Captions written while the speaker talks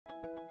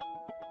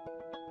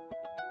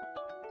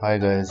Hi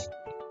guys,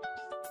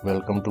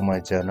 welcome to my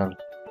channel.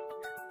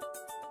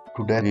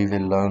 Today we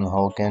will learn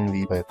how can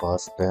we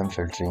bypass spam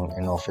filtering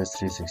in Office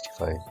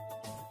 365.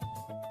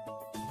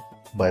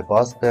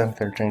 Bypass spam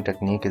filtering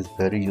technique is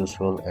very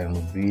useful and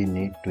we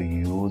need to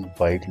use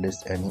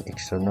whitelist any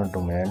external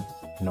domain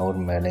in our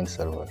mailing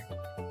server.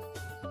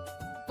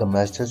 The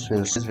message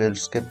will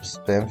skip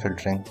spam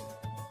filtering,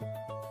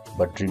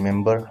 but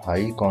remember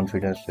high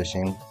confidence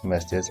phishing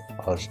messages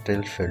are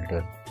still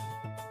filtered.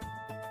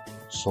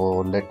 So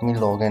let me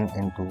log in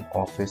into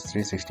Office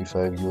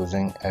 365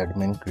 using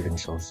admin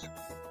credentials.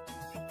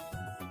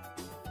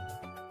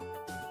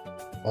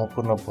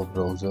 Open up a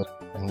browser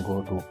and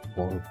go to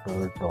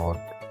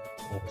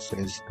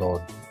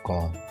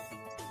portal.office.com.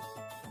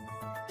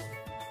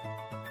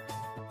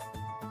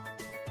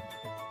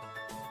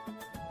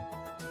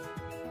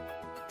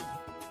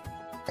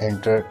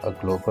 Enter a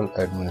global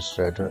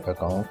administrator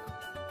account.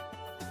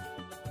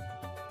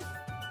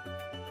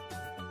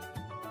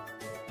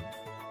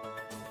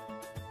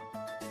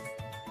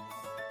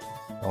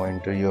 Now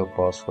enter your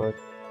password.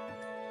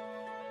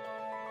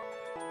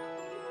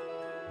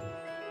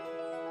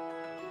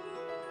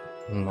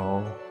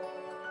 No.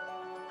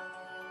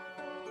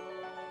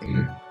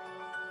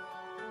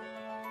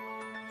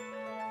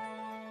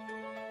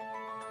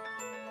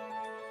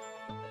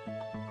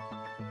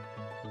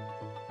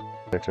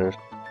 Better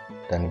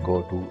then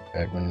go to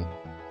admin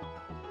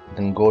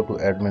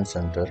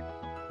center.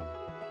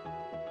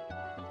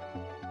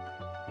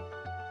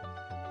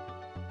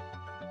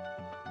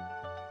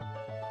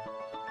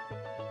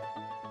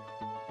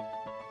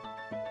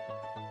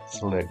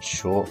 Select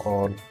show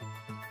all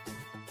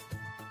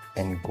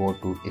and go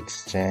to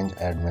exchange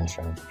admin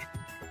center.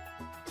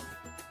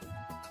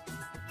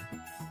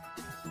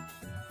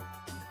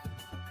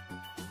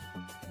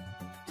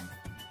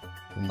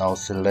 Now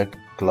select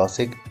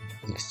classic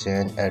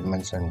exchange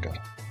admin center.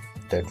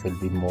 That will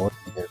be more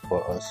easier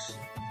for us.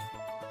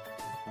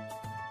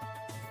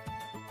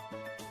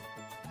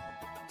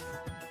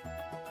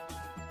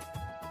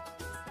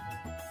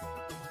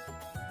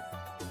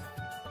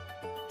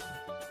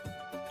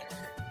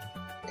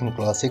 In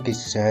classic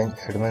exchange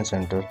admin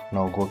center,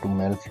 now go to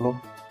mail flow.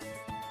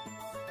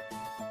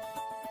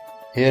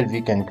 Here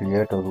we can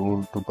create a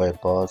rule to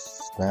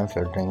bypass spam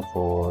filtering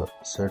for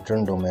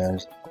certain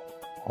domains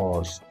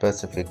or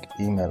specific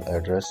email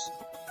address.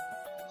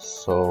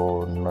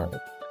 So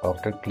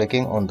after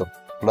clicking on the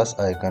plus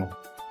icon,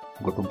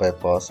 go to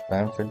bypass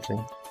spam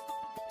filtering.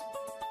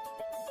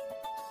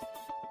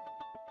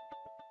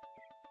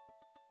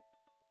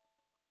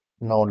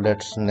 Now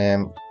let's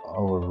name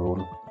our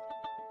rule.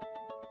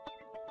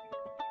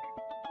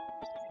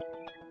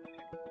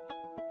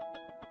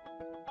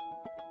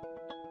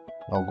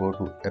 Now go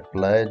to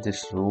apply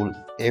this rule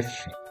if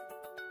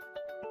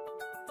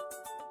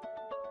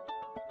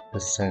the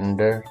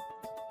sender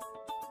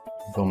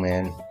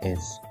domain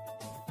is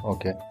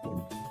okay.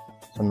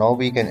 So now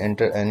we can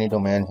enter any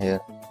domain here.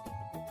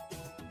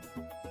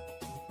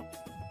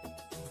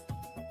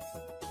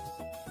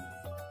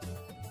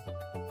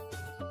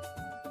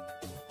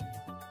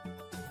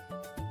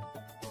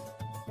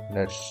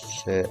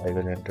 Let's say I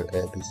will enter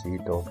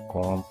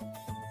abc.com.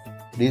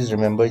 Please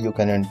remember you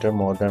can enter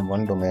more than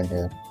one domain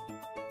here.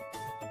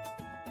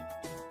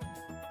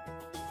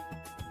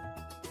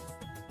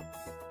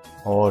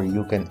 Or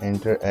you can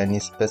enter any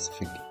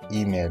specific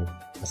email,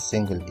 a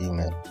single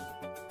email.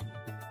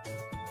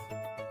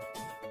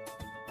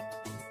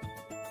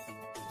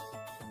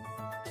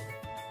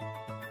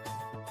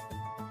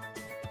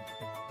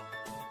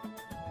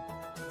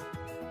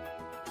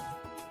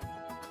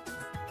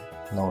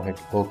 Now hit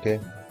OK.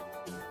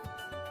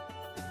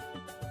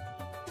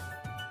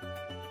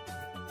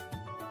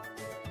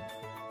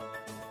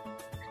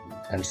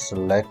 And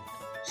select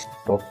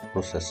stop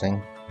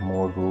processing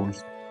more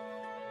rules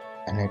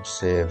and hit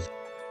save.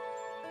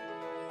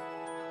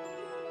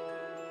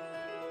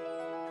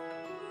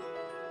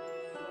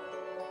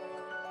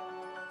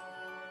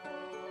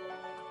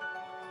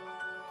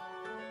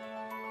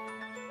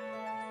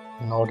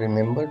 Now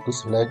remember to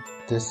select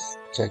this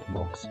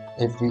checkbox.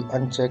 If we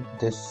uncheck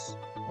this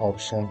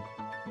option,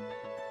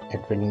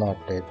 it will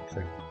not take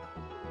effect.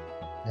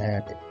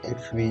 And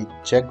if we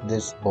check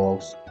this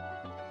box,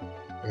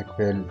 it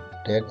will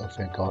take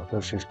effect after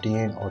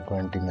 15 or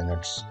 20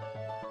 minutes.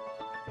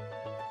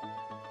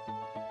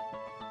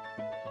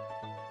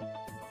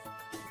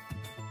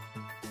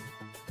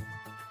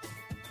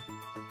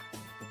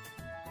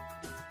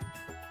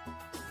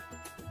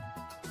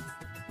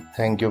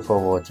 Thank you for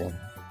watching.